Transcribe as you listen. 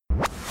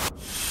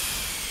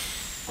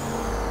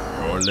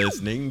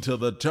listening to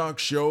the talk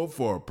show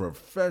for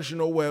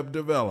professional web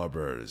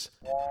developers.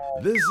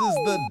 This is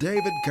the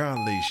David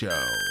Conley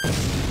Show.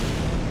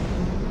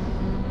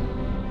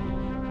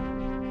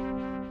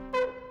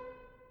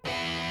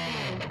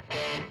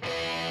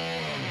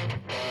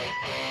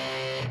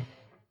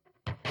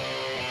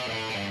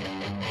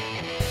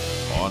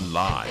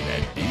 Online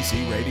at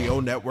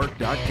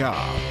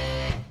dcradionetwork.com.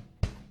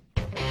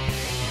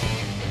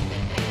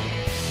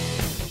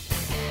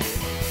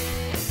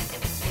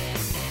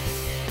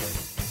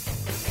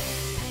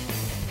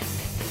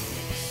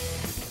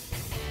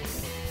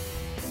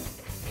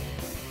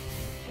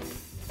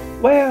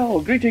 Well,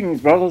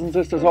 greetings, brothers and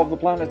sisters of the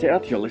planet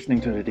Earth. You're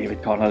listening to the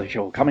David Connolly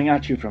Show, coming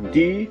at you from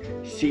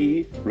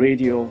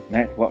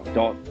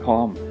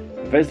dcradionetwork.com.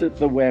 Visit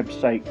the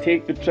website,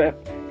 take the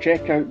trip,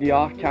 check out the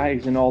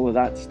archives and all of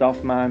that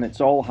stuff, man.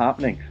 It's all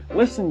happening.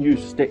 Listen, you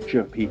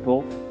Stitcher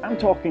people. I'm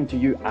talking to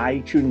you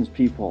iTunes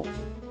people.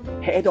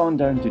 Head on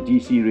down to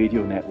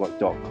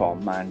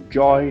dcradionetwork.com, man.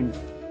 Join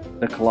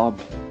the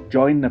club.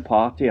 Join the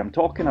party. I'm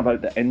talking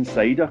about the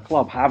Insider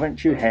Club.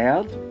 Haven't you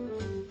heard?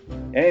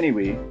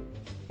 Anyway,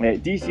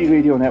 at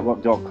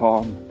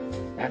dcradionetwork.com,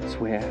 that's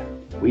where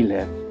we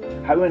live.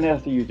 How on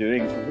earth are you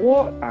doing?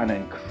 What an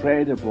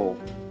incredible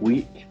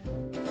week.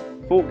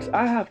 Folks,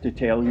 I have to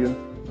tell you,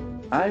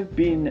 I've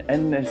been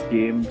in this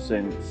game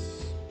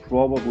since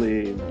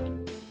probably,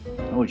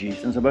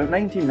 since about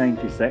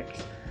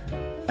 1996,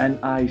 and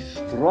I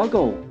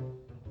struggle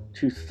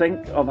to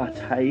think of a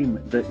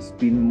time that's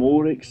been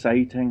more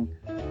exciting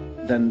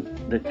than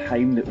the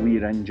time that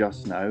we're in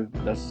just now.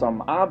 There's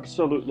some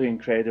absolutely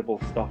incredible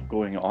stuff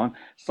going on,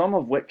 some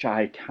of which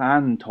I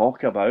can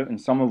talk about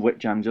and some of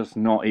which I'm just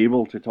not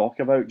able to talk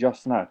about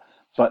just now.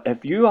 But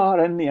if you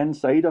are in the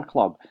Insider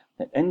Club,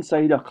 at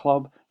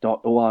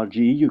insiderclub.org,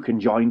 you can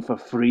join for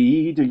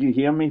free. Do you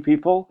hear me,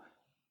 people?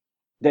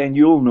 Then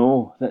you'll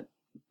know that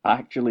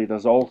actually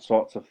there's all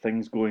sorts of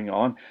things going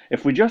on.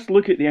 If we just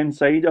look at the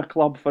Insider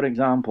Club, for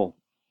example,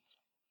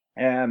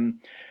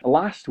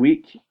 last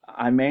week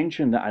I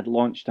mentioned that I'd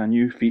launched a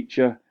new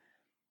feature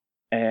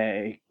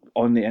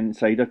on the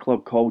Insider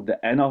Club called the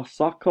Inner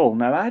Circle.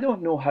 Now, I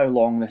don't know how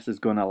long this is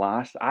going to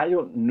last. I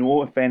don't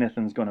know if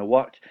anything's going to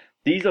work.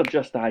 These are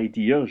just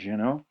ideas, you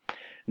know.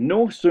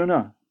 No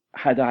sooner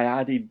had I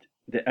added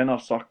the Inner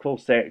Circle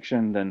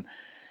section than,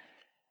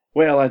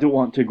 well, I don't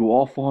want to go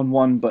off on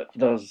one, but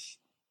there's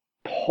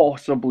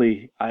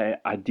possibly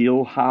a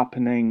deal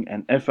happening,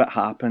 and if it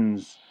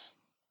happens,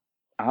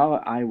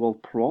 I will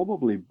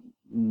probably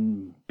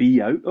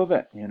be out of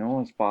it, you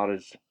know, as far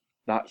as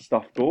that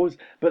stuff goes.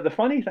 But the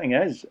funny thing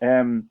is,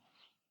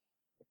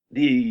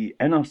 the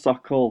Inner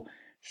Circle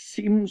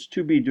seems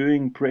to be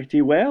doing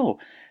pretty well.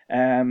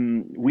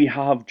 We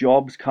have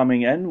jobs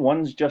coming in.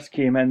 One's just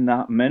came in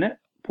that minute,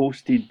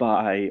 posted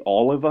by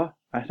Oliver,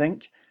 I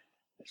think.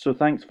 So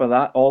thanks for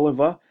that,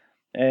 Oliver.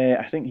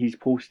 I think he's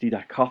posted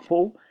a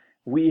couple.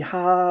 We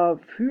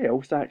have, who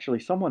else actually?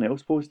 Someone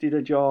else posted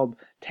a job.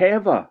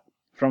 Teva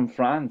from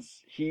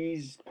France.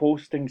 He's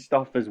posting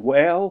stuff as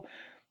well.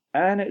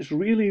 And it's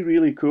really,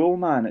 really cool,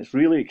 man. It's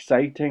really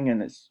exciting,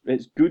 and it's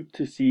good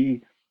to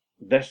see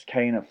this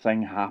kind of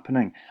thing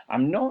happening.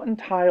 I'm not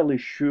entirely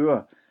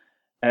sure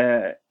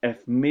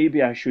if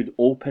maybe I should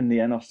open the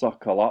Inner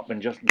Circle up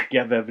and just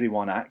give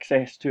everyone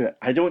access to it.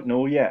 I don't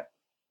know yet.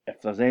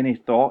 If there's any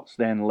thoughts,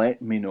 then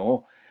let me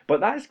know.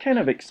 But that's kind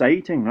of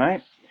exciting,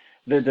 right?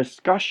 The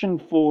discussion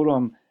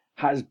forum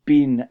has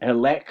been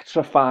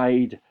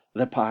electrified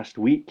the past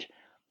week.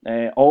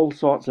 All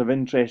sorts of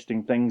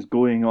interesting things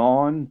going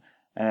on.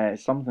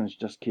 Something's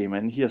just came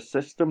in here.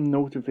 System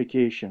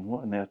notification.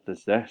 What on earth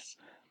is this?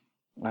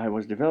 I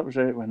was developers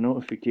out with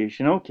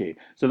notification. Okay,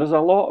 so there's a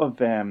lot of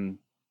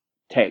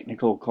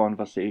technical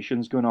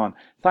conversations going on.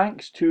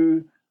 Thanks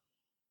to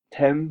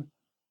Tim,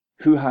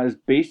 who has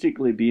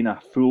basically been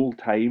a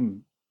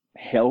full-time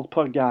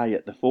helper guy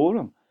at the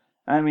forum.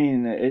 I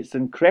mean, it's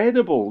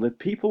incredible, the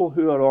people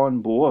who are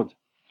on board.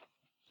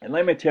 And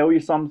let me tell you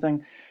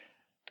something.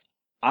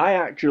 I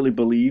actually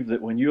believe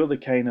that when you're the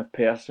kind of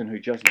person who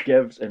just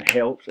gives and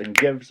helps and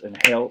gives and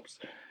helps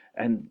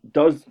and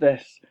does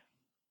this,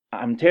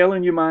 I'm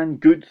telling you, man,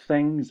 good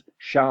things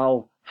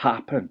shall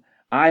happen.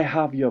 I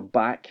have your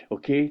back,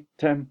 okay,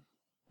 Tim?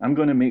 I'm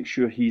going to make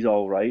sure he's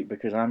all right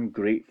because I'm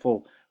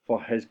grateful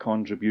for his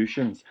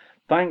contributions.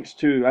 Thanks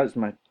to, that's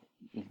my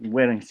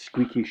wearing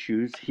squeaky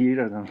shoes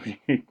here. I don't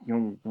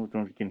know if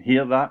you can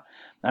hear that.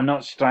 I'm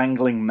not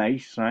strangling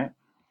mice, right?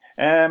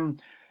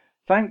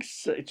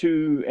 Thanks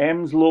to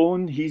M's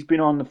Loan. He's been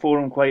on the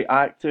forum quite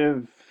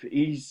active.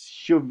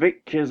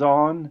 Shovik is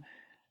on.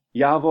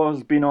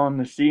 Yavor's been on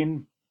the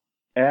scene.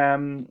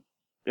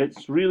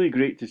 It's really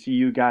great to see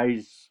you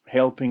guys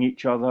helping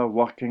each other,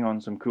 working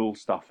on some cool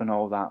stuff and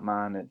all that,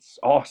 man. It's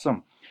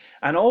awesome.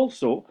 And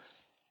also,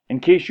 in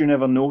case you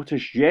never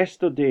noticed,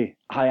 yesterday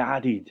I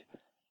added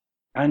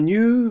a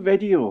new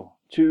video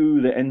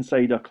to the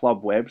Insider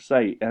Club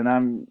website, and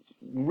I'm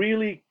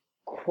really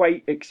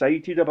quite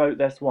excited about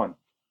this one.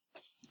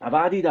 I've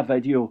added a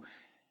video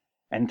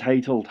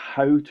entitled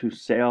How to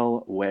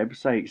Sell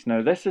Websites.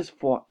 Now, this is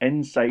for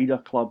Insider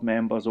Club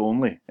members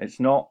only. It's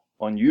not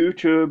on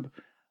YouTube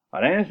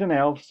or anything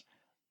else,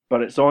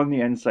 but it's on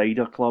the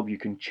Insider Club. You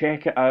can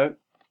check it out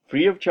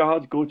free of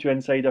charge. Go to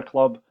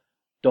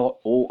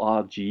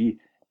insiderclub.org.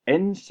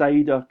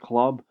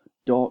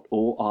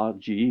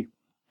 Insiderclub.org.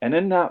 And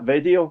in that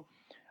video,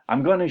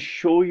 I'm going to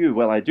show you,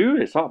 well, I do,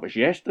 it's up, it's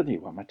yesterday.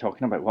 What am I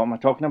talking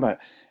about?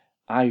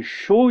 I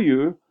show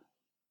you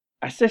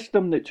a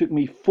system that took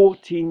me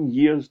 14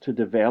 years to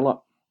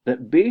develop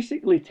that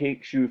basically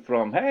takes you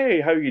from,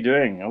 hey, how you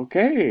doing?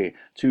 Okay,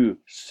 to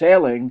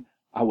selling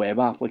a web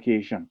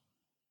application.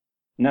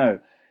 Now,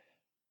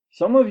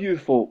 some of you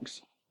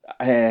folks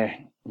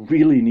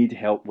really need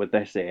help with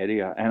this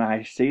area, and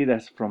I say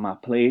this from a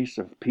place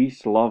of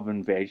peace, love,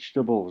 and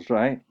vegetables,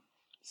 right?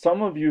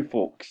 Some of you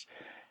folks,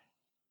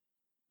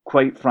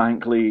 quite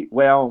frankly,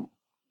 well,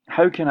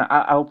 how can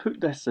I'll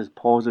put this as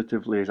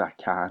positively as I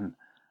can.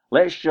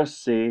 Let's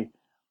just say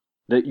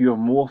that you're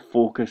more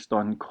focused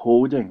on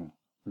coding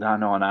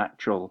than on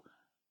actual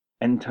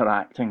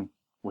interacting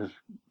with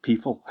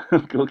people.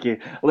 Okay,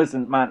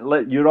 listen, man,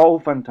 you're all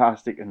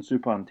fantastic and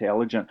super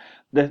intelligent.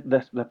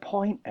 The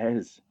point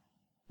is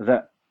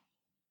that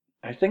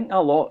I think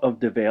a lot of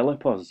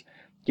developers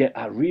get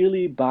a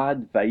really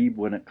bad vibe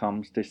when it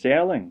comes to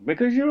selling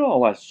because you're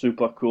all a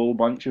super cool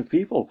bunch of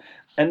people.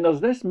 And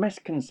there's this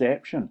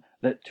misconception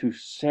that to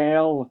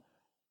sell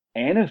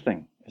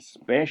anything,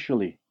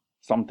 especially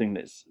something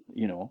that's,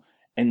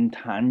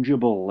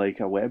 intangible like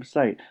a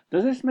website,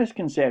 there's this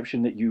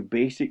misconception that you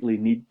basically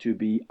need to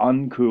be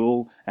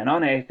uncool and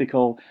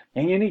unethical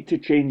and you need to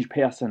change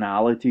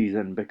personalities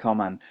and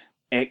become an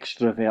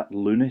extrovert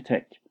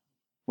lunatic.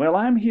 Well,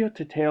 I'm here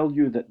to tell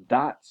you that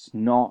that's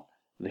not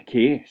the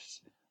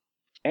case.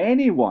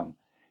 Anyone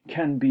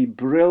can be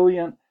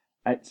brilliant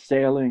at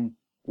selling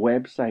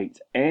websites.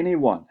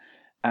 Anyone.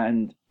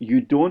 And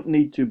you don't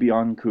need to be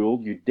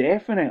uncool. You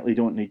definitely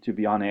don't need to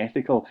be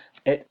unethical.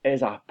 It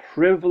is a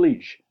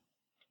privilege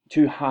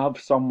to have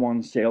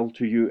someone sell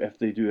to you if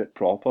they do it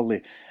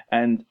properly.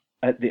 And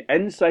at the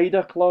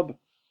Insider Club,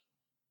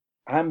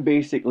 I'm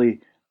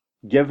basically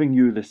giving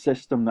you the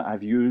system that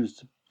I've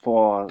used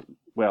for,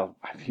 well,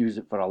 I've used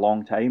it for a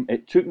long time.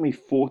 It took me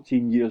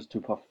 14 years to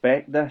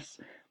perfect this.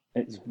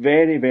 It's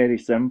very, very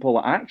simple.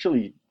 It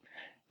actually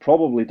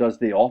probably does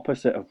the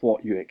opposite of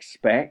what you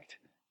expect,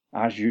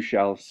 as you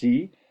shall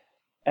see.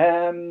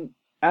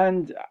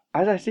 And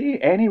as I say,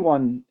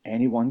 anyone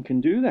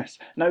can do this.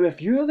 Now,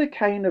 if you're the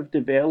kind of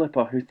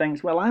developer who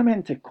thinks, well, I'm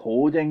into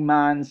coding,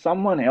 man,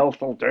 someone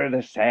else will do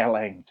the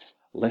selling.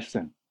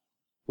 Listen.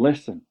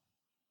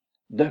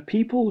 The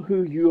people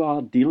who you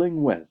are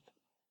dealing with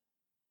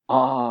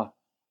are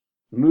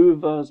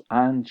movers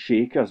and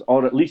shakers,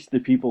 or at least the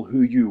people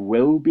who you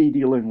will be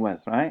dealing with,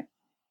 right?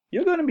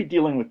 You're going to be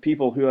dealing with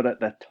people who are at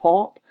the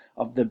top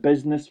of the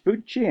business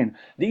food chain.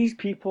 These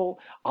people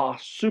are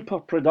super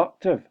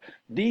productive.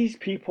 These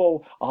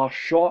people are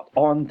short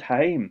on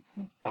time.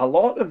 A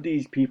lot of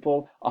these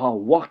people are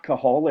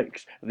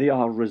workaholics. They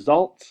are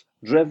results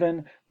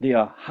driven. They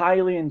are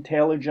highly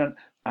intelligent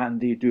and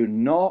they do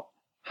not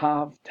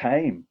have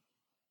time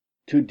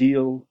to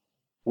deal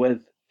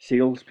with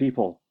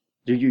salespeople.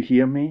 Do you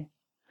hear me?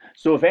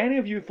 So if any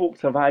of you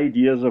folks have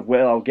ideas of,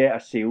 well, I'll get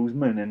a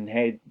salesman and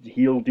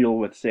he'll deal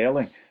with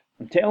selling,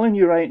 I'm telling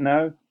you right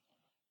now,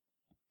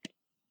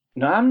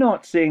 I'm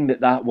not saying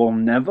that that will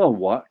never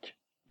work,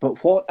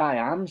 but what I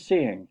am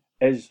saying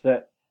is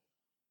that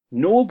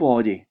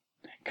nobody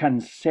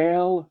can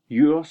sell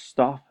your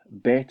stuff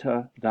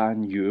better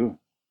than you.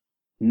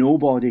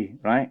 Nobody,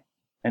 right?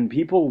 And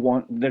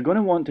they're going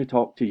to want to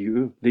talk to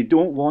you. They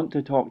don't want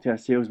to talk to a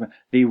salesman.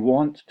 They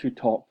want to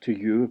talk to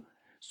you.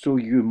 So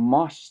you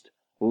must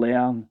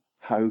learn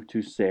how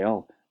to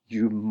sell.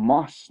 You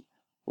must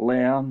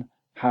learn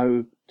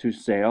how to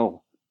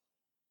sell.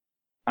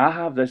 I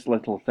have this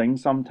little thing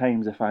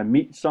sometimes if I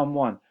meet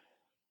someone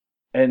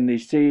and they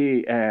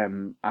say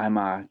I'm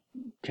a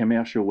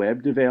commercial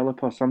web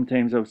developer,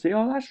 sometimes I'll say,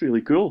 oh, that's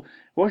really cool.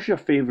 What's your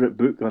favourite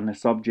book on the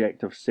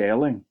subject of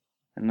selling?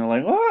 And they're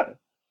like, what? What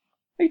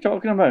are you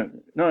talking about?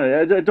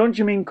 No, don't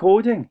you mean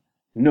coding?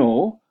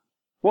 No.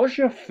 What's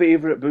your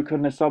favourite book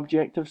on the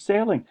subject of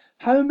selling?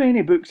 How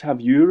many books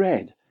have you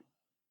read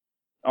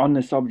on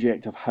the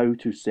subject of how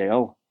to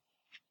sell?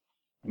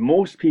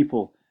 Most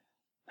people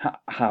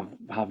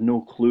have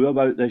no clue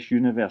about this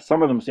universe.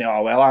 Some of them say,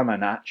 oh, well, I'm a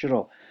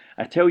natural.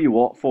 I tell you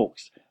what,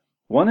 folks,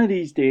 one of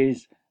these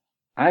days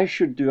I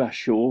should do a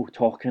show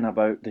talking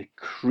about the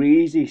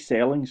crazy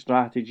selling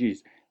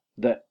strategies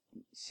that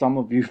some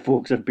of you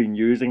folks have been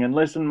using. And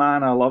listen,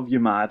 man, I love you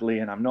madly,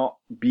 and I'm not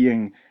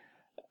being,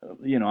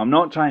 I'm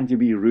not trying to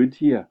be rude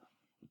here,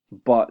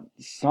 but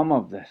some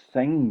of the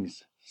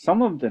things,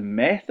 some of the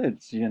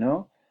methods,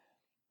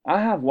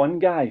 I have one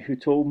guy who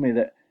told me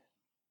that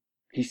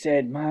he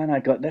said, man, I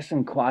got this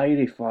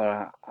inquiry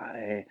for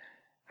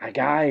a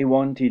guy who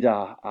wanted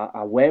a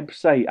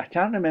website. I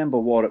can't remember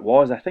what it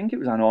was. I think it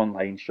was an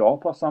online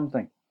shop or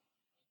something.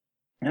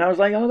 And I was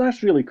like, oh,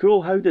 that's really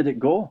cool. How did it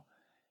go?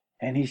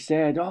 And he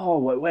said,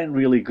 "Oh, it went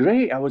really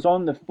great. I was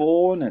on the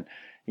phone and,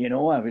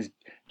 I was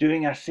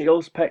doing a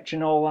sales pitch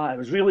and all that. It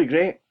was really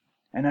great."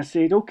 And I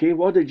said, "Okay,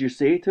 what did you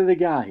say to the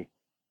guy?"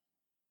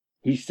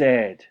 He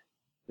said,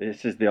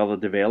 this is the other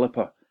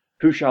developer,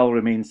 who shall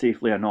remain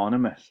safely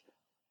anonymous,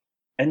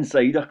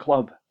 Insider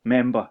Club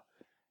member.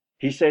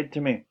 He said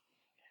to me,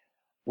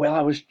 "Well,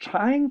 I was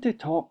trying to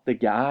talk the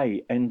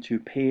guy into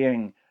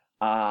paying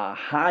a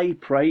high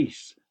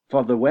price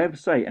for the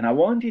website, and I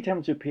wanted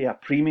him to pay a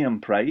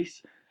premium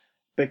price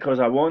because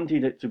I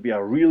wanted it to be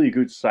a really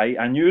good site.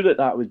 I knew that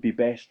that would be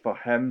best for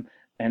him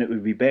and it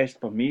would be best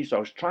for me. So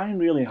I was trying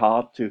really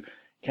hard to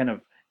kind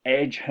of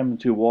edge him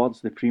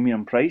towards the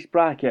premium price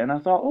bracket. And I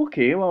thought,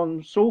 okay,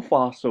 well, so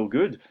far so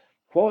good.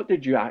 What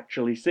did you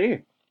actually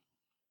say?"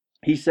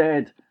 He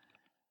said,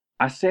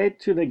 "I said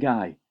to the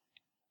guy,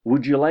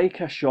 would you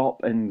like a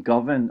shop in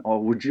Govan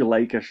or would you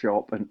like a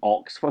shop in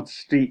Oxford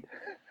Street?"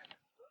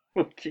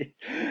 Okay.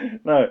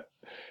 Now,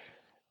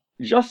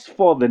 just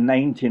for the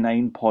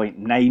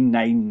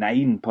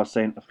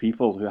 99.999% of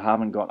people who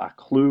haven't got a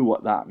clue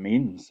what that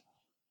means,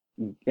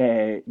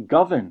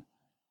 Govan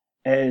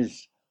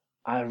is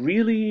a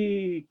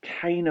really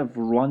kind of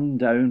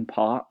run-down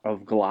part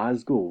of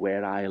Glasgow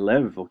where I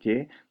live,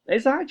 okay?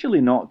 It's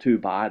actually not too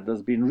bad.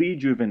 There's been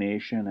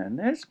rejuvenation and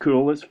it's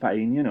cool, it's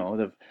fine,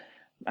 they've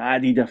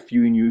added a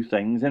few new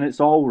things and it's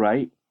all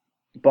right.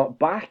 But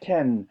back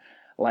in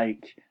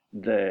like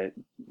the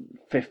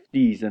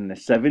 50s and the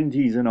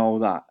 70s and all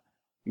that,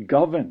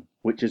 Govan,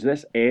 which is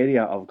this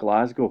area of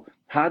Glasgow,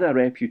 had a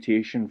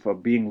reputation for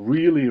being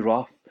really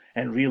rough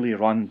and really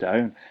run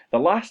down. The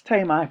last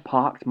time I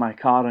parked my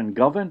car in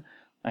Govan,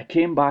 I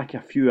came back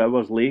a few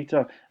hours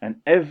later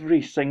and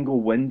every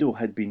single window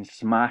had been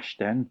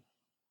smashed in.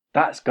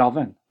 That's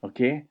Govan,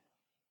 okay?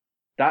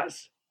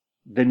 That's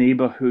the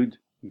neighbourhood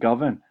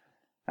Govan.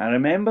 I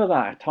remember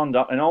that I turned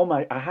up and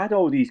I had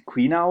all these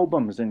Queen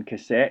albums in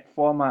cassette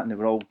format and they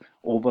were all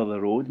over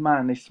the road,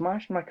 man. They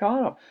smashed my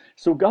car up.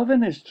 So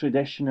Govan is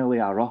traditionally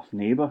a rough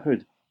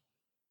neighbourhood.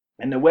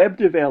 And the web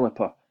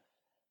developer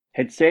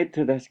had said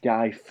to this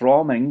guy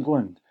from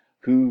England,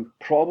 who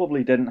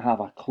probably didn't have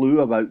a clue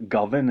about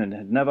Govan and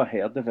had never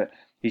heard of it,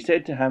 he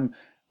said to him,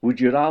 "Would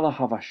you rather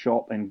have a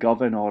shop in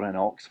Govan or in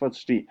Oxford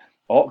Street?"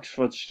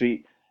 Oxford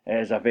Street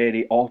is a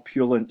very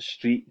opulent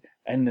street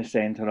in the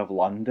centre of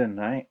London,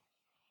 right?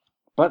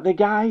 But the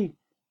guy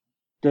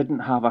didn't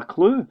have a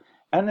clue.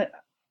 And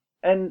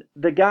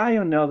the guy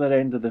on the other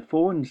end of the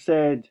phone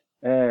said,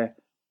 "I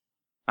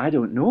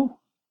don't know."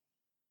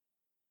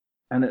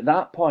 And at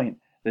that point,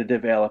 the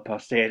developer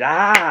said,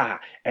 "Ah,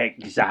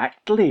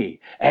 exactly,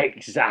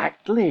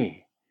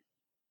 exactly."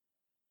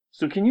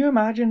 So can you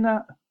imagine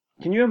that?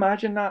 Can you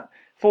imagine that?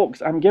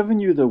 Folks, I'm giving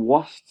you the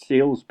worst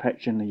sales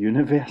pitch in the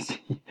universe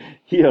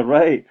here,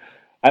 right?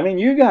 I mean,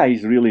 you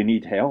guys really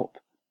need help.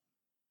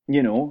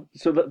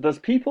 So that there's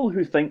people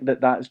who think that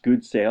that's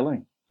good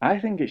selling. I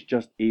think it's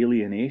just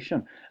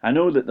alienation. I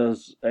know that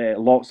there's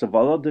lots of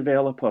other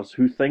developers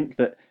who think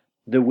that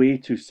the way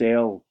to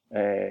sell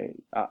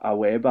a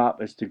web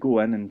app is to go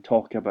in and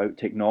talk about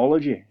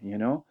technology.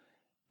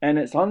 And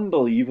it's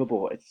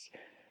unbelievable. It's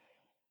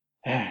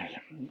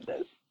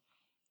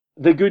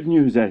the good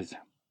news is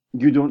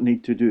you don't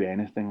need to do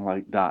anything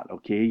like that,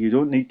 okay? You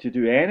don't need to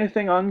do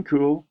anything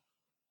uncool.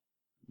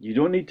 You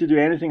don't need to do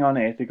anything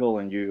unethical,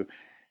 and you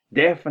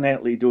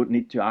definitely don't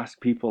need to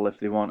ask people if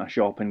they want a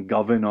shop in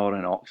Govan or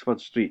in Oxford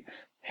Street.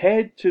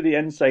 Head to the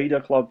Insider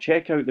Club,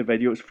 check out the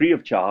video, it's free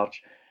of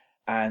charge,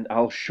 and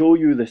I'll show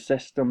you the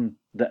system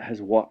that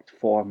has worked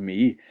for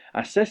me.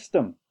 A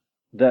system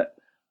that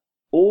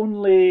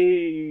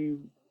only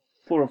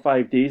 4 or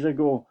 5 days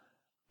ago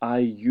I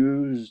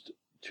used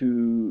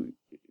to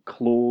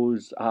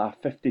close a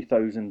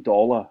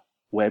 $50,000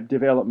 web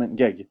development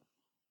gig.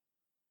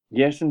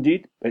 Yes,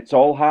 indeed, it's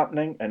all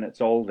happening and it's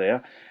all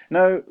there.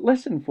 Now,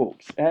 listen,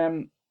 folks,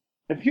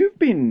 if you've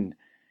been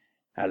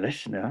a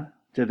listener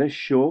to this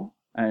show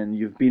and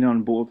you've been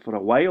on board for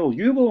a while,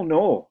 you will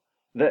know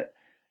that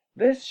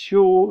this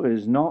show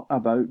is not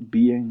about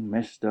being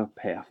Mr.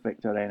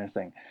 Perfect or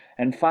anything.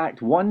 In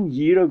fact, 1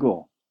 year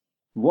ago,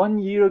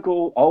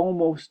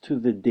 almost to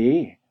the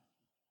day,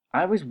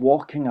 I was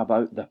walking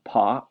about the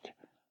park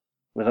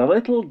with a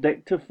little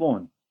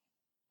dictaphone,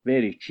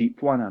 very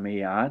cheap one, I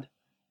may add,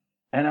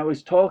 and I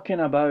was talking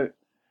about,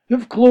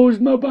 "They've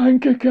closed my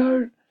bank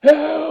account!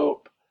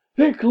 Help!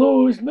 They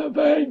closed my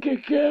bank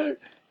account!"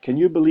 Can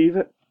you believe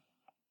it?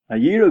 A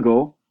year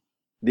ago,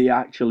 they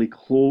actually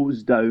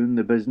closed down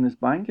the business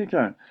bank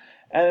account.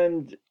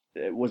 And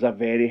it was a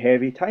very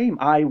heavy time.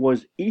 I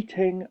was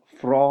eating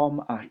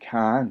from a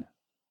can.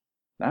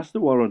 That's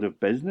the world of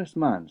business,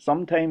 man.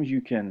 Sometimes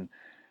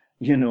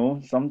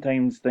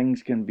sometimes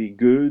things can be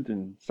good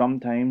and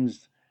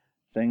sometimes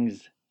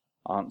things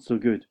aren't so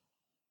good.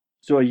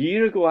 So a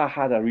year ago, I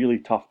had a really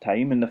tough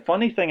time, and the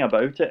funny thing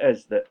about it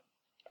is that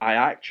I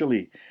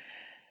actually,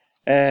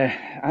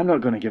 I'm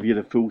not going to give you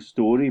the full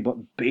story,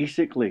 but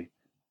basically,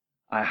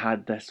 I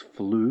had this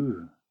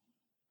flu.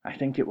 I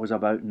think it was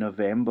about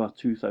November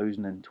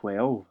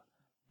 2012,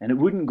 and it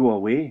wouldn't go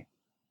away.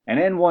 And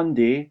then one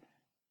day,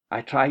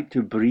 I tried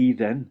to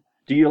breathe in.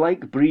 Do you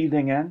like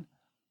breathing in?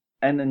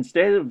 And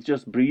instead of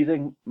just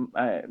breathing,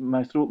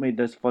 my throat made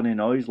this funny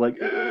noise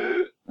like,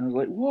 I was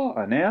like, what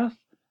on earth?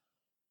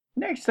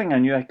 Next thing I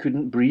knew, I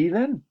couldn't breathe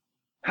in.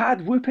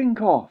 Had whooping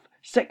cough.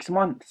 6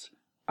 months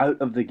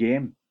out of the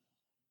game.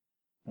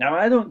 Now,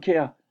 I don't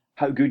care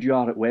how good you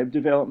are at web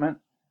development.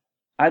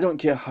 I don't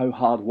care how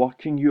hard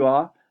working you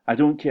are. I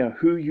don't care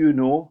who you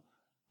know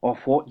or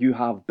what you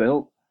have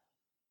built.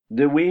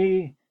 The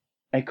way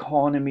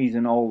economies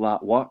and all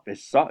that work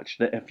is such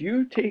that if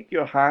you take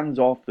your hands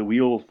off the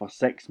wheel for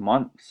 6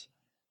 months,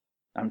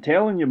 I'm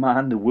telling you,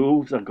 man, the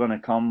wolves are going to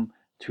come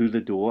to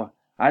the door.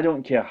 I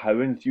don't care how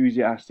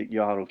enthusiastic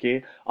you are,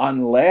 okay?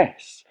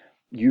 Unless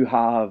you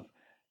have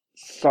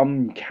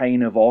some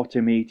kind of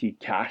automated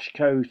cash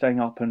cow thing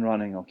up and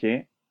running,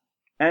 okay?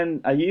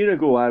 And a year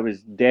ago, I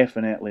was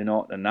definitely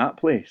not in that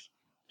place.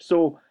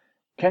 So,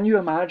 can you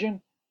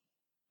imagine?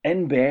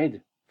 In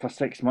bed for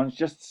 6 months,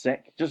 just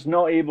sick, just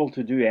not able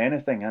to do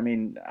anything. I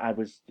mean, I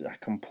was a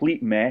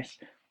complete mess.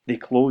 They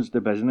closed the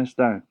business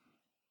down.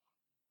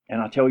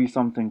 And I'll tell you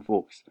something,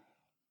 folks.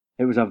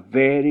 It was a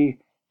very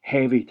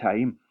heavy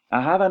time.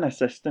 I have an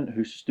assistant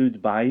who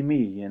stood by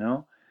me,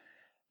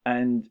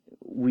 and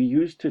we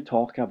used to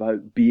talk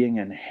about being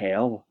in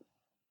hell.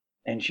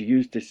 And she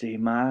used to say,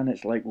 man,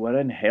 it's like we're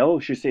in hell.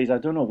 She says, I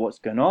don't know what's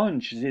going on.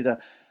 She said, a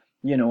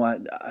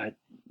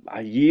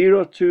year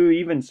or two,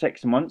 even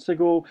 6 months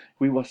ago,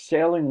 we were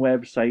selling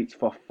websites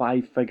for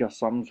five-figure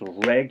sums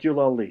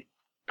regularly.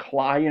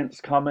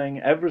 Clients coming,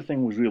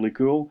 everything was really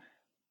cool.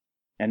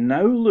 And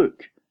now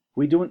look,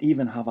 we don't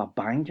even have a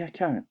bank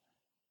account.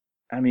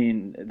 I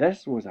mean,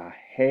 this was a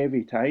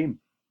heavy time.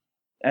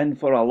 And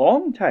for a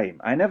long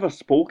time, I never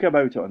spoke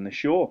about it on the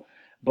show,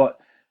 but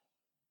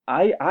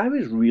I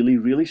was really,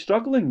 really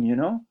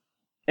struggling.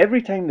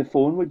 Every time the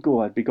phone would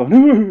go, I'd be going,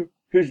 ooh,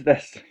 who's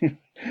this?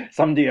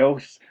 Somebody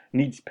else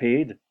needs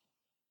paid.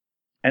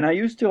 And I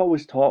used to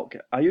always talk,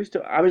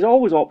 I was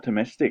always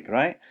optimistic,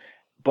 right?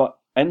 But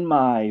in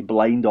my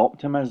blind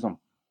optimism,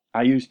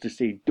 I used to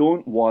say,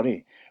 don't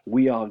worry,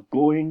 we are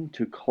going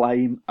to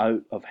climb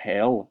out of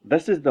hell.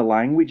 This is the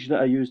language that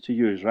I used to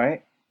use,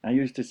 right? I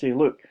used to say,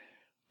 look,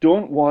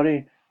 don't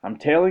worry, I'm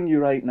telling you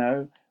right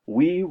now,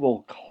 we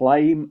will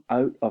climb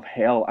out of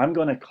hell. I'm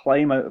going to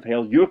climb out of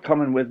hell. You're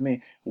coming with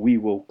me. We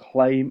will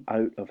climb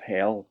out of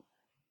hell.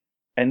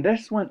 And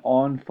this went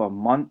on for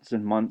months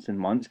and months and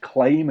months,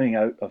 climbing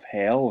out of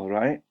hell,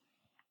 right?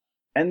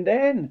 And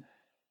then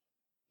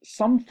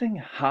something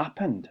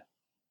happened.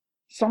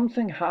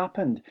 Something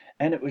happened,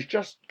 and it was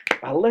just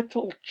a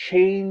little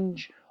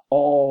change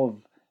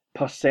of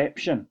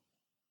perception.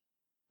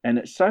 And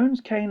it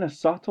sounds kind of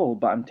subtle,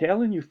 but I'm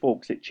telling you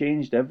folks, it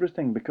changed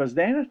everything, because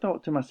then I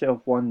thought to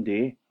myself one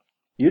day,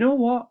 you know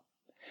what?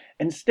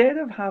 Instead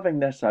of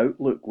having this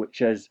outlook, which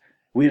is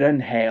we're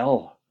in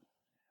hell,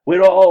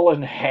 we're all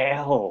in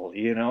hell,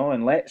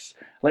 and let's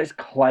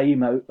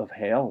climb out of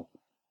hell.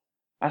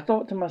 I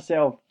thought to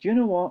myself, do you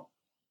know what?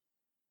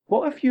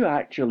 What if you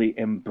actually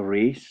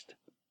embraced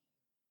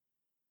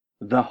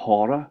the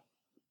horror?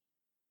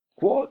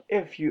 What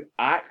if you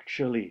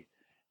actually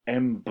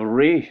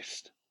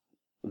embraced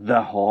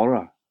the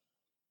horror?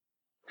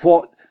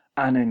 What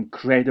an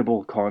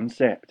incredible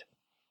concept.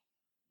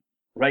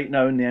 Right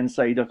now in the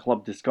Insider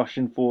Club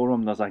discussion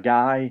forum, there's a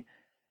guy,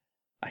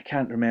 I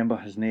can't remember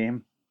his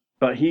name,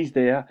 but he's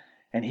there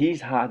and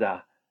he's had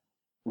a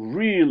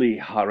really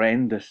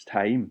horrendous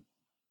time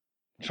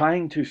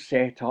trying to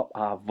set up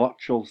a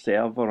virtual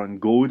server on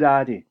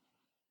GoDaddy.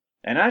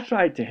 And I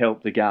tried to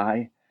help the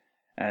guy,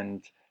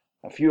 and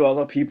a few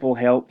other people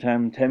helped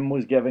him. Tim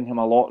was giving him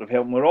a lot of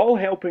help. We're all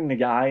helping the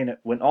guy, and it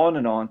went on,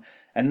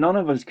 and none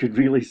of us could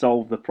really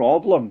solve the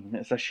problem.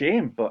 It's a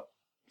shame, but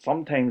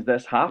sometimes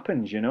this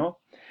happens.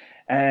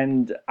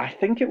 And I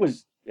think it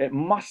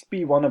must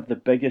be one of the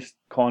biggest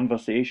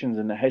conversations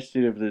in the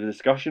history of the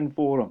discussion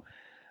forum.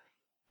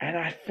 And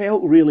I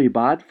felt really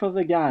bad for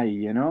the guy,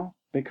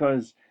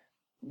 because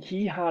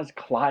he has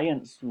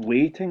clients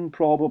waiting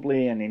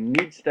probably, and he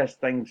needs this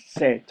thing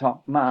set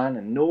up, man,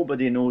 and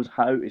nobody knows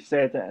how to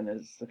set it, and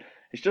it's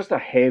just a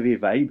heavy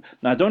vibe.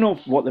 Now I don't know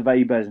what the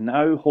vibe is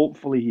now.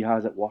 Hopefully he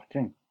has it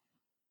working.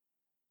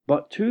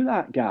 But to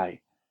that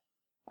guy,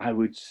 I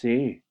would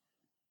say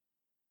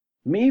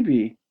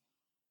maybe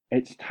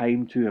it's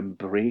time to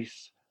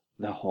embrace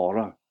the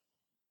horror.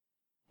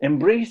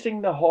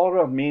 Embracing the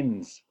horror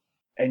means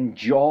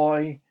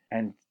enjoy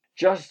and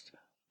just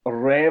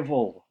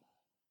revel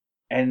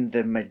in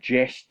the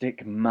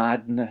majestic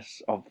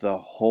madness of the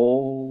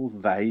whole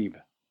vibe.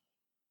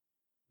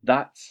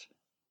 That's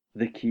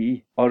the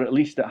key, or at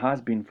least it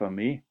has been for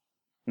me.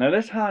 Now,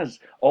 this has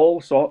all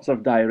sorts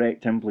of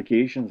direct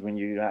implications when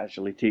you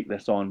actually take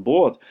this on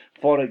board.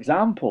 For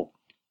example,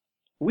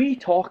 we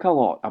talk a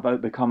lot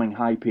about becoming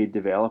high-paid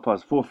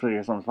developers,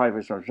 4-figure sums,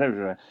 5-figure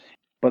sums,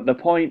 but the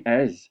point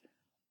is,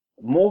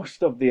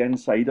 most of the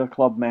Insider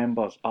Club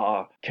members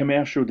are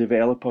commercial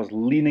developers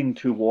leaning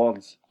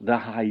towards the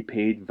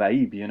high-paid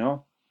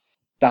vibe,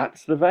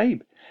 That's the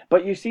vibe.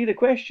 But you see, the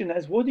question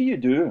is, what do you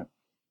do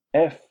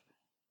If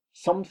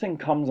something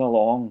comes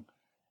along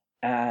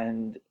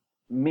and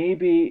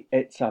maybe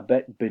it's a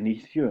bit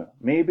beneath you,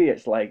 maybe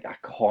it's like a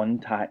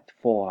contact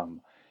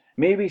form,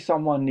 maybe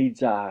someone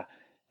needs a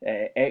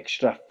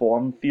extra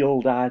form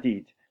field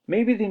added,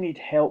 maybe they need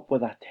help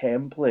with a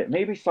template,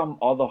 maybe some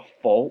other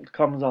fault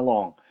comes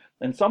along,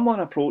 and someone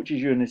approaches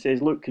you and they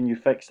says, look, can you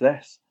fix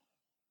this?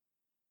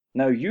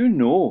 Now you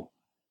know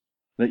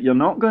that you're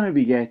not going to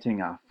be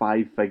getting a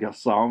 5-figure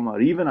sum or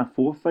even a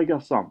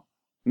 4-figure sum.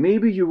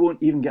 Maybe you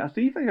won't even get a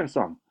 3-figure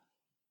sum.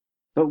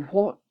 But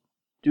what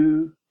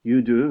do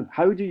you do?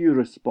 How do you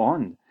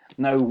respond?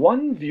 Now,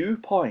 one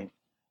viewpoint,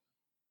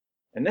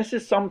 and this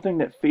is something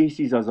that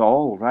faces us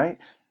all, right?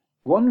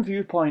 One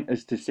viewpoint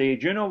is to say,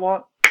 do you know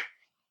what?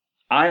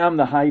 I am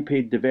the high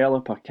paid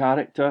developer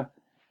character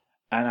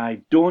and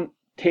I don't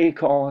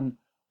take on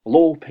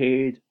low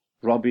paid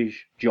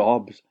rubbish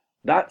jobs.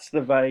 That's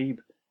the vibe.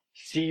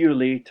 See you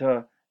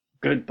later.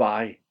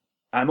 Goodbye.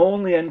 I'm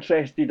only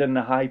interested in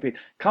the high paid.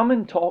 Come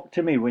and talk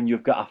to me when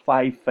you've got a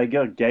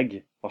 5-figure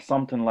gig or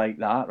something like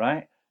that,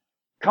 right?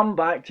 Come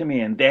back to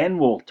me and then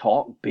we'll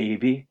talk,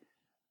 baby.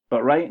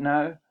 But right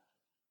now,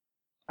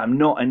 I'm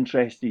not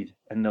interested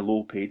in the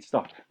low paid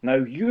stuff. Now,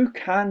 you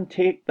can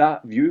take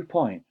that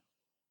viewpoint,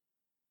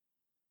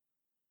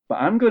 but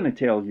I'm going to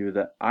tell you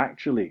that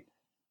actually,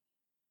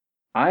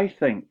 I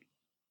think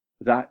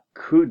that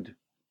could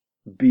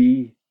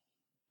be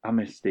a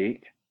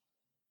mistake.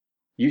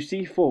 You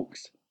see,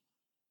 folks,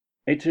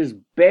 it is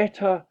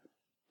better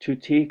to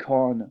take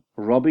on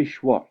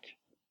rubbish work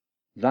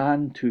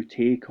than to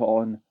take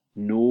on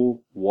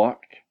no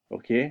work,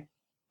 okay?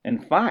 In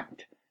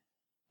fact,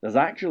 there's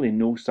actually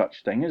no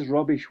such thing as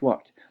rubbish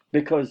work,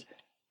 because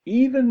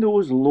even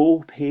those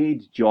low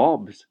paid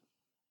jobs,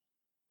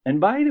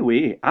 and by the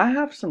way, I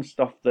have some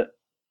stuff that,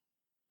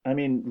 I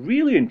mean,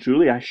 really and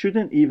truly, I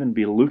shouldn't even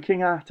be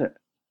looking at it.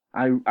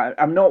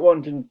 I'm not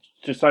wanting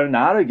to sound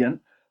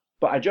arrogant,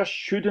 but I just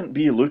shouldn't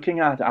be looking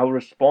at it. I'll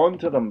respond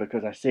to them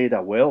because I said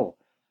I will.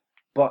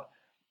 But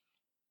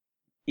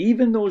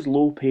even those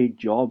low paid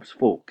jobs,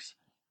 folks,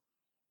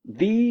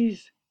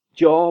 these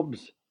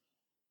jobs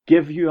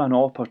give you an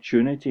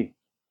opportunity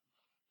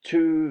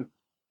to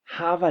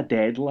have a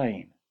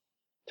deadline,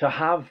 to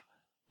have,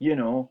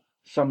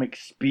 some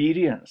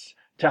experience,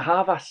 to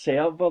have a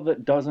server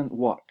that doesn't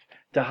work,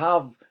 to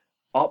have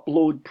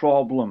upload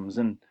problems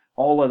and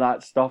all of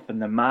that stuff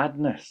and the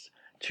madness,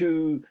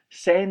 to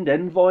send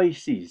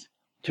invoices,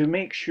 to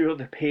make sure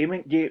the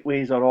payment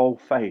gateways are all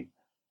fine.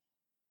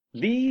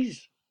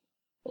 These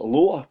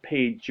lower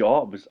paid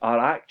jobs are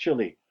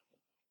actually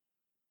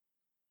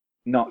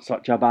not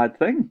such a bad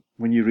thing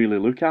when you really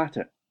look at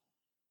it.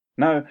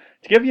 Now,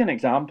 to give you an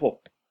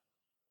example,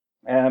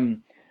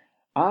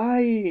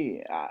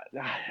 I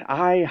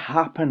I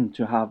happen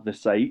to have the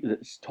site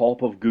that's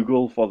top of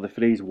Google for the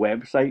phrase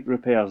website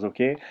repairs,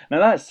 okay? Now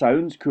that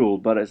sounds cool,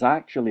 but it's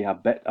actually a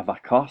bit of a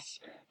cuss,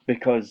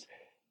 because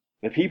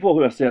the people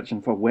who are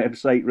searching for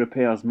website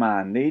repairs,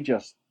 man, they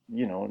just,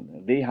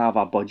 they have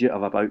a budget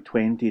of about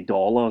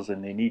 $20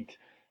 and they need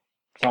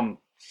some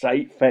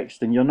site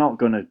fixed, and you're not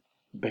going to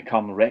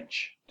become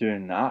rich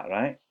doing that,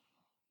 right?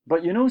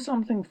 But you know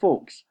something,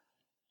 folks?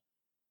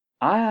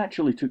 I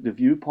actually took the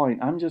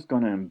viewpoint, I'm just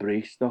going to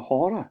embrace the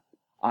horror.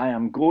 I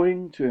am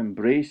going to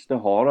embrace the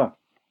horror.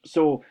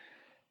 So,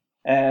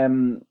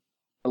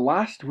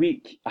 last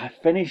week I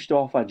finished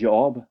off a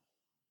job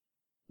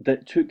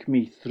that took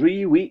me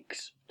 3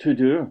 weeks to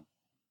do.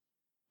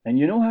 And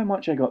you know how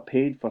much I got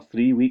paid for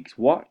 3 weeks'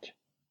 work?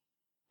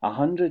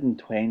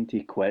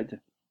 120 quid.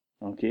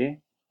 Okay?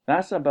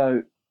 That's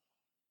about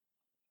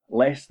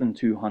less than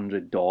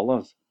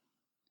 $200.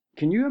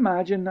 Can you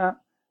imagine that?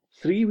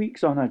 3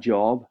 weeks on a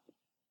job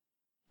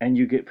and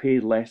you get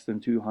paid less than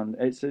 200.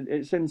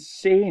 It's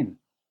insane.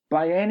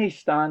 By any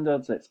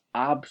standards, it's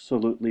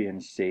absolutely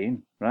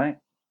insane, right?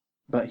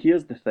 But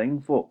here's the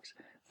thing, folks.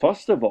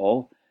 First of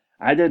all,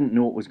 I didn't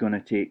know it was going to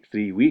take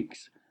 3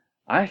 weeks.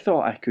 I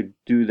thought I could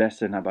do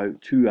this in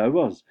about 2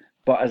 hours.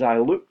 But as I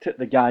looked at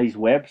the guy's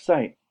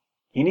website,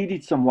 he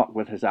needed some work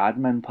with his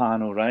admin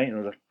panel, right?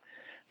 And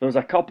there was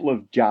a couple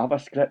of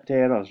JavaScript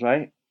errors,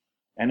 right?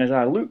 And as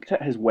I looked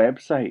at his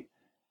website,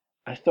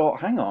 I thought,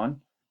 hang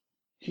on,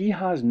 he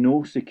has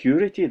no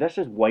security. This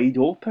is wide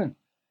open.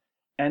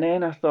 And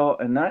then I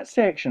thought, and that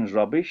section's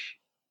rubbish.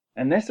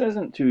 And this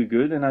isn't too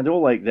good. And I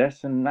don't like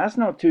this. And that's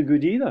not too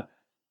good either.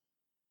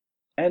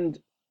 And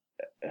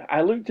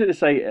I looked at the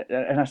site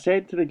and I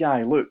said to the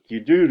guy, look, you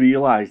do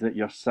realise that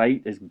your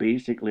site is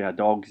basically a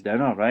dog's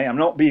dinner, right? I'm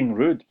not being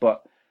rude,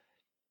 but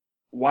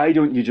why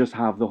don't you just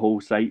have the whole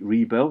site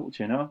rebuilt,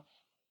 And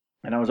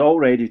I was all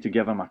ready to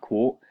give him a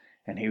quote.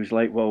 And he was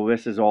like, well,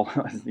 this is all,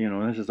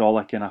 this is all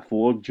I can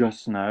afford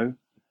just now.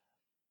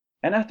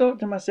 And I thought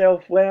to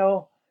myself,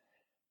 well,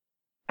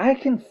 I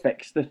can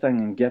fix the thing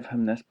and give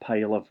him this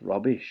pile of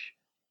rubbish.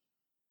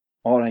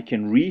 Or I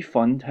can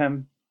refund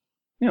him,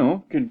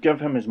 could give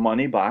him his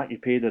money back, he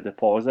paid a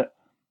deposit.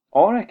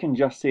 Or I can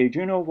just say, do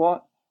you know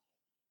what?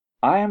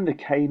 I am the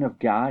kind of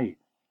guy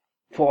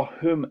for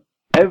whom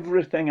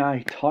everything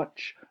I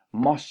touch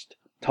must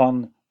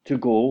turn to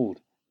gold.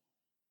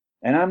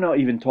 And I'm not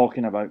even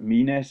talking about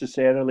me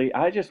necessarily.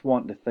 I just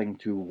want the thing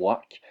to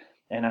work.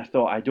 And I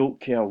thought, I don't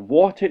care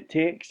what it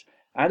takes.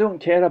 I don't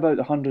care about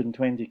the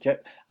 120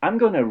 kit. I'm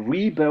going to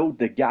rebuild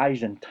the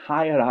guy's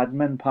entire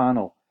admin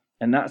panel.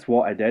 And that's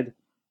what I did.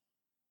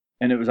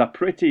 And it was a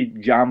pretty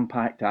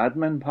jam-packed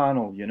admin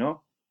panel, you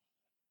know.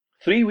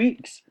 3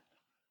 weeks,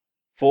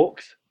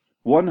 folks.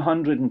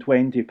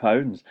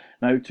 £120.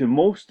 Now, to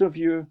most of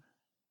you,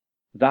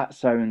 that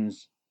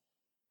sounds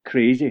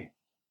crazy.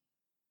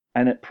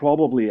 And it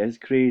probably is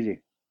crazy,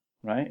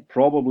 right?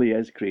 Probably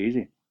is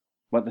crazy.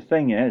 But the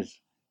thing is,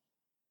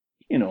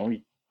 you know,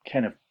 you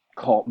kind of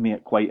caught me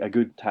at quite a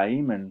good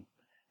time. And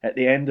at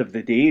the end of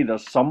the day,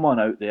 there's someone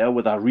out there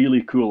with a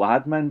really cool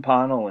admin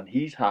panel and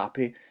he's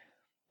happy.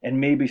 And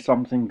maybe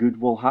something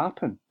good will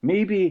happen.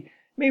 Maybe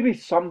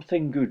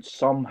something good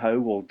somehow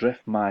will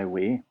drift my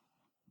way.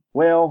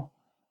 Well,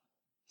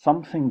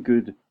 something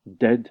good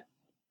did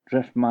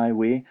drift my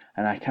way,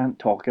 and I can't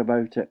talk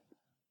about it,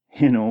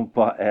 you know,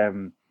 but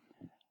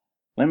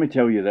let me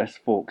tell you this,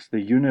 folks, the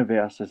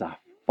universe is a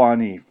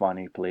funny,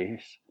 funny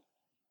place.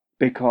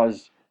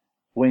 Because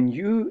when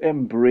you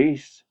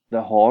embrace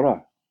the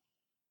horror,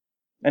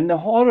 and the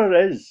horror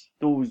is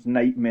those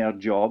nightmare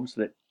jobs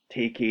that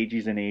take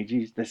ages and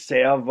ages, the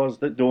servers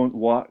that don't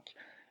work,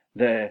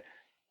 the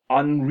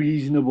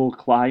unreasonable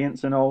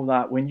clients and all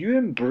that, when you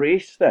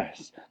embrace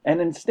this, and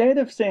instead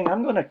of saying,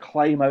 I'm going to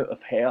climb out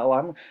of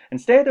hell,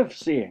 instead of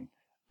saying,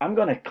 I'm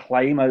going to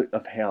climb out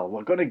of hell,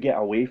 we're going to get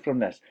away from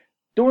this,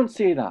 don't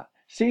say that.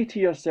 Say to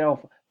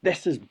yourself,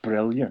 this is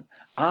brilliant.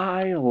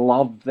 I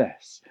love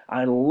this.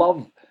 I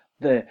love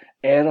the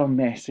error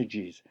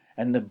messages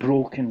and the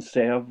broken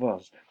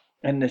servers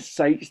and the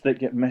sites that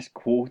get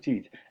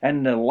misquoted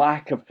and the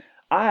lack of,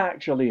 I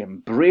actually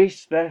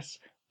embrace this.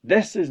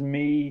 This is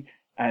me,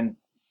 and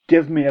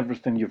give me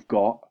everything you've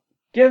got.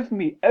 Give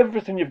me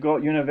everything you've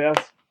got,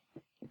 universe,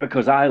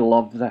 because I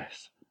love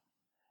this.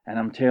 And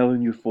I'm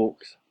telling you,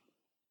 folks,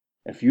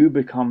 if you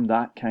become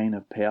that kind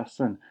of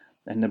person,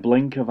 in the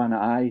blink of an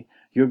eye,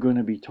 you're going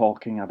to be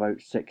talking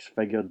about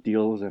six-figure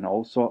deals and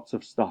all sorts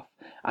of stuff.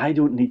 I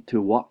don't need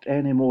to work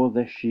anymore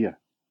this year.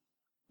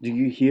 Do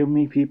you hear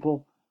me,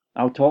 people?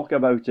 I'll talk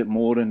about it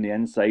more in the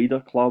Insider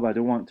Club. I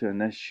don't want to in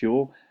this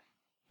show.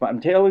 But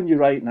I'm telling you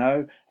right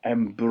now,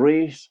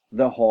 embrace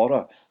the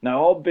horror.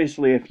 Now,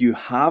 obviously, if you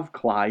have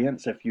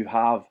clients, if you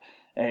have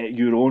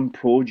your own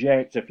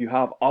projects, if you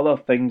have other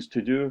things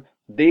to do,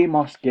 they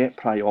must get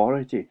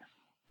priority.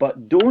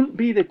 But don't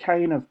be the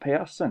kind of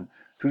person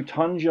who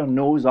turns your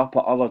nose up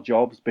at other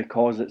jobs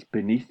because it's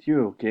beneath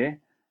you, okay?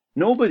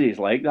 Nobody's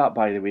like that,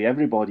 by the way.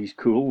 Everybody's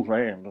cool,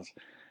 right?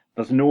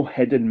 There's no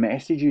hidden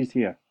messages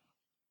here.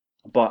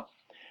 But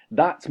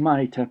that's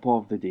my tip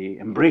of the day.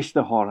 Embrace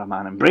the horror,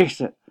 man.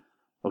 Embrace it.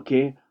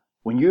 Okay?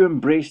 When you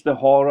embrace the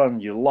horror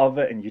and you love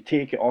it and you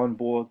take it on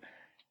board,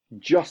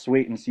 just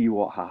wait and see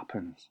what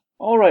happens.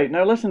 Alright,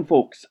 now listen,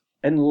 folks.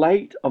 In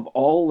light of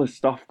all the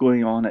stuff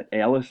going on at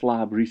Ellis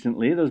Lab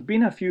recently, there's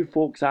been a few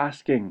folks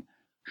asking,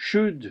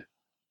 should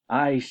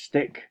I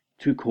stick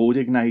to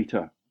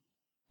CodeIgniter?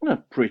 A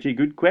pretty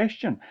good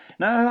question.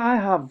 Now, I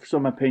have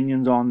some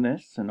opinions on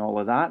this and all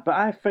of that, but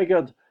I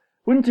figured,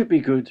 wouldn't it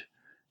be good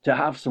to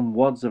have some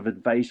words of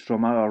advice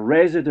from our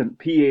resident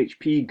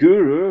PHP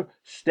guru,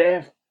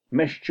 Steph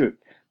Mischuk.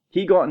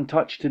 He got in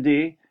touch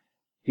today.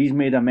 He's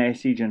made a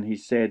message and he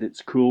said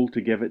it's cool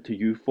to give it to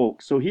you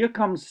folks. So here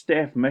comes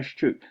Steph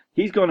Mischuk.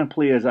 He's going to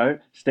play us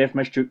out. Steph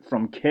Mischuk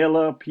from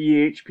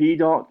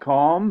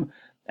killerphp.com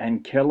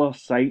and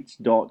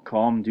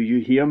killersites.com. Do you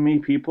hear me,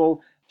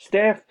 people?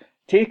 Steph,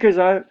 take us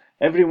out.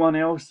 Everyone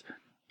else,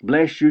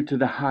 bless you to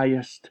the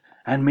highest,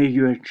 and may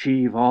you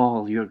achieve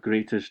all your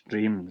greatest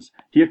dreams.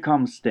 Here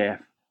comes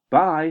Steph.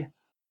 Bye.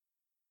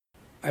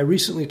 I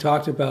recently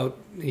talked about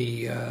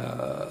the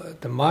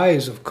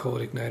demise of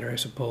CodeIgniter, I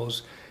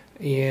suppose,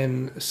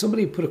 and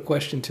somebody put a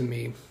question to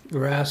me. They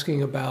were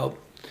asking about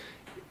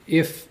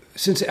if,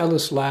 since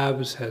Ellis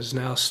Labs has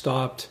now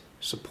stopped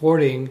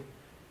supporting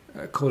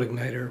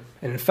CodeIgniter,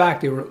 and in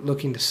fact they were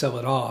looking to sell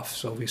it off,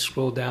 so if we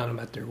scroll down, I'm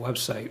at their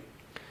website.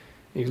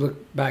 You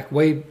look back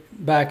way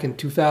back in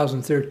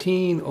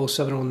 2013,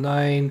 07,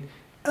 09,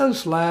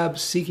 Ellis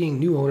Labs seeking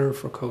new owner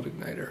for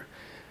CodeIgniter.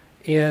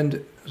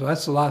 And so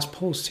that's the last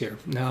post here.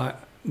 Now,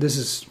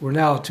 we're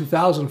now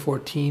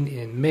 2014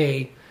 in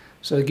May,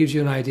 so it gives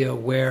you an idea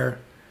where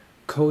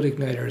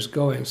CodeIgniter is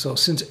going. So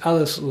since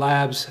Ellis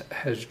Labs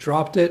has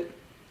dropped it,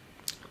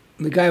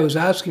 the guy was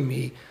asking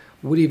me,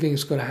 what do you think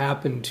is going to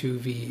happen to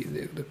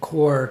the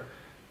core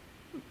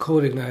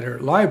CodeIgniter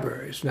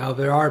libraries? Now,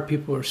 there are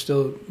people who are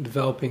still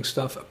developing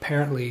stuff,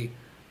 apparently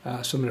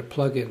some of the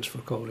plugins for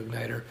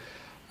CodeIgniter.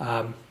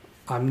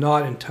 I'm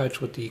not in touch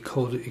with the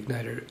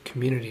CodeIgniter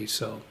community,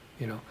 so,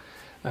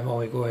 I'm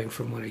only going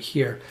from what I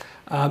hear.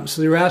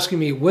 So they were asking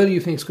me, what do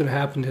you think is going to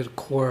happen to the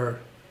core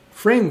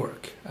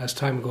framework as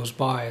time goes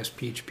by, as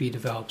PHP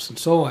develops and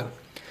so on?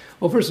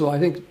 Well, first of all, I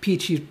think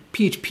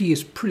PHP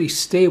is pretty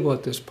stable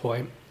at this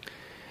point.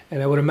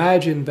 And I would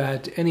imagine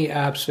that any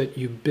apps that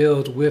you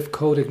build with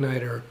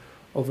CodeIgniter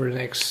over the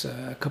next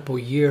couple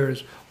of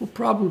years will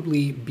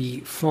probably be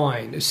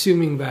fine,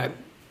 assuming that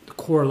the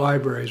core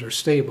libraries are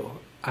stable.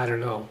 I don't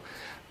know.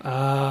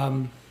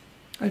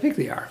 I think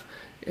they are.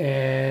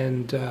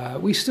 And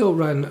we still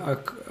run, I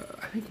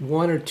think,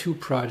 1 or 2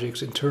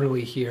 projects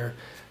internally here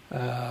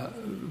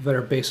that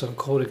are based on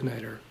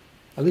CodeIgniter,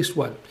 at least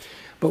one.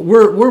 But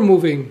we're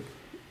moving,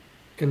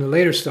 in the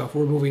later stuff,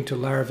 we're moving to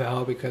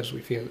Laravel because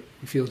we feel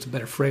it's a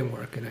better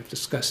framework, and I've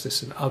discussed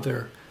this in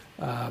other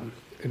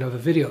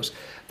videos.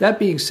 That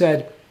being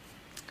said,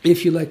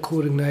 if you like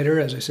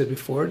CodeIgniter, as I said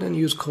before, then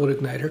use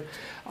CodeIgniter.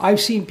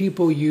 I've seen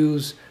people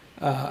use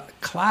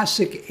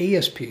classic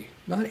ASP,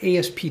 not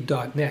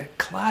ASP.NET,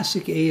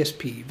 classic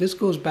ASP. This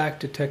goes back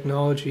to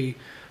technology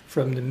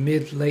from the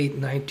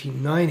mid-late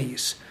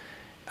 1990s.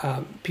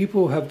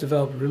 People have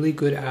developed really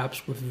good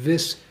apps with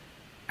this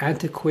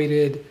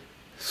antiquated,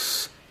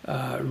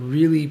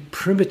 really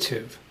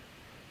primitive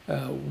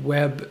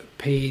web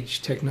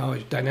page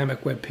technology,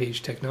 dynamic web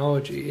page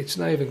technology. It's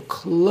not even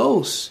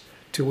close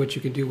to what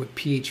you can do with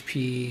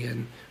PHP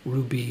and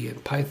Ruby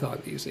and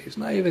Python these days.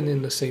 Not even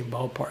in the same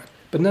ballpark.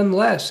 But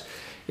nonetheless,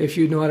 if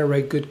you know how to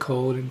write good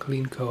code and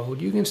clean code,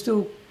 you can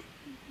still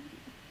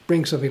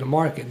bring something to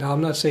market. Now,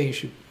 I'm not saying you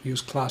should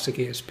use classic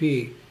ASP.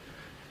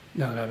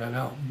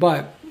 No.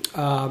 But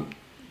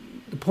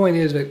the point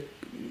is that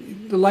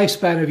the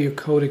lifespan of your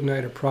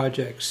CodeIgniter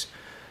projects,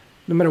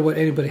 no matter what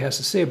anybody has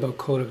to say about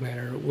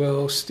CodeIgniter,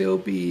 will still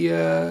be,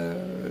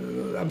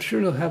 I'm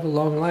sure they'll have a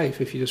long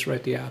life if you just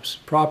write the apps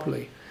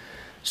properly.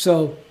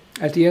 So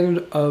at the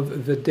end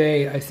of the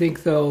day, I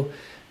think, though,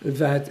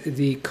 that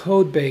the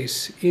code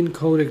base in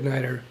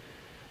CodeIgniter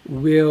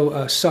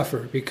will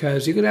suffer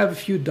because you're going to have a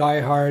few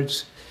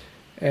diehards,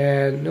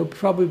 and there'll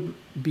probably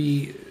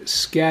be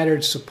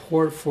scattered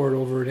support for it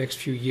over the next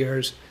few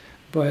years.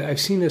 But I've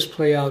seen this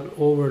play out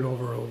over and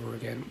over and over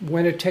again.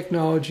 When a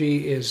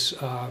technology is,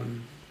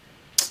 when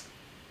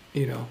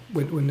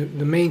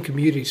the main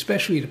community,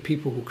 especially the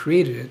people who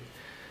created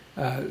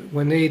it,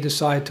 when they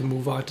decide to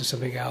move on to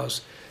something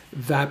else,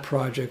 that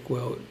project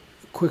will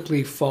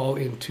quickly fall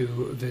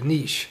into the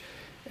niche.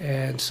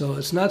 And so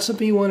it's not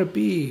something you want to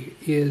be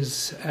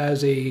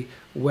as a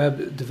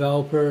web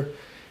developer.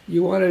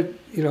 You want to,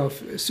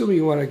 assuming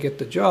you want to get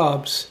the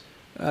jobs,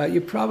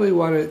 you probably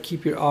want to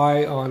keep your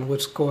eye on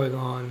what's going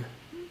on,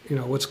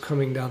 what's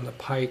coming down the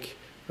pike,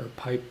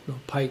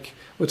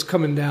 what's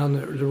coming down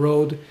the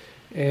road,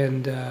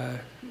 and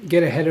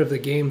get ahead of the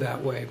game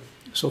that way.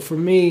 So for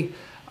me,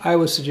 I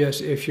would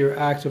suggest if you're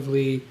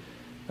actively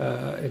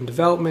in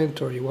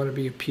development or you want to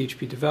be a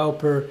PHP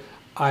developer,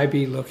 I'd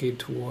be looking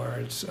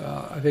towards,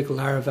 I think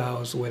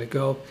Laravel is the way to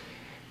go.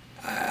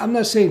 I'm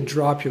not saying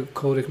drop your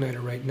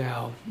CodeIgniter right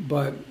now,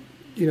 but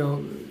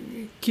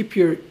keep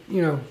your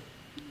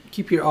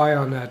eye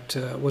on that,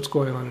 what's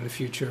going on in the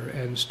future,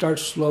 and start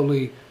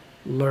slowly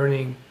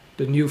learning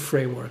the new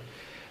framework.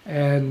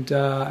 And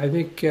I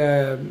think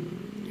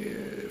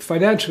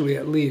financially,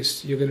 at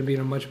least, you're going to be in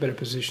a much better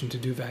position to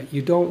do that.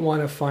 You don't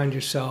want to find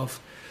yourself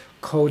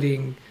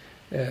coding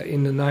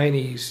in the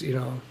 90s,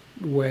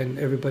 when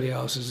everybody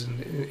else is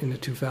in the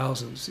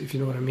 2000s, if you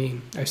know what I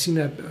mean. I've seen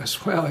that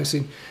as well. I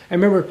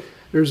remember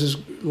there's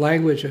this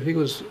language, I think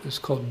it's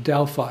called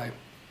Delphi,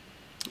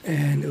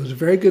 and it was a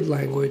very good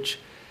language,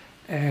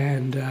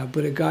 and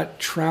but it got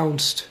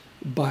trounced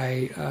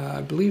by,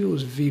 I believe it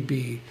was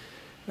VB,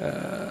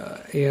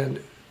 and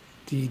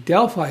the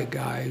Delphi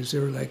guys, they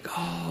were like,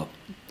 oh,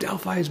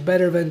 Delphi is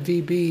better than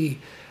VB.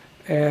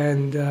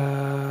 And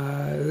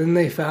then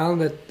they found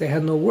that they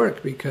had no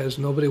work because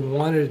nobody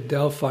wanted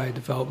Delphi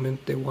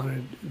development. They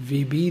wanted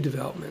VB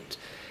development.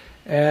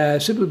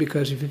 Simply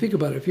because if you think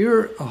about it, if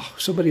you're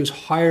somebody who's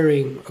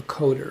hiring a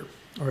coder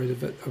or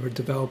a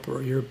developer,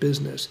 or you're a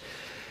business,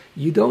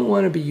 you don't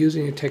want to be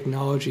using a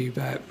technology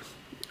that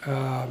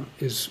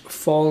is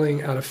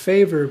falling out of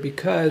favor,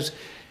 because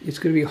it's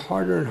going to be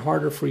harder and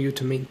harder for you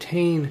to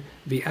maintain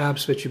the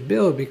apps that you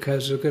build,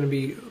 because there are going to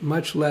be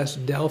much less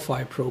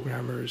Delphi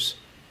programmers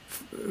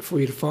for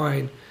you to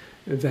find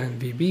than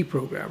VB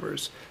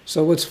programmers.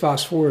 So let's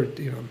fast forward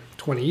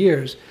 20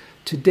 years.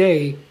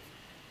 Today,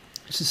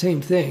 it's the same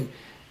thing.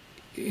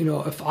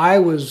 If I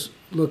was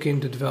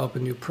looking to develop a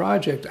new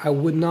project, I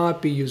would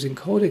not be using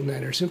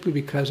CodeIgniter, simply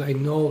because I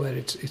know that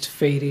it's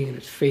fading, and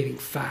it's fading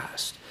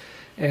fast.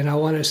 And I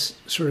want to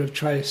sort of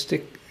try to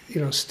stick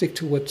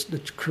to what the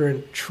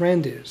current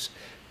trend is.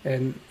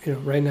 And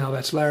right now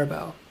that's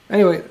Laravel.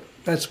 Anyway,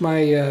 that's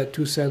my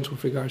 2 cents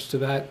with regards to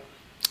that.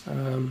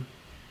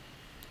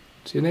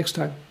 See you next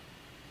time.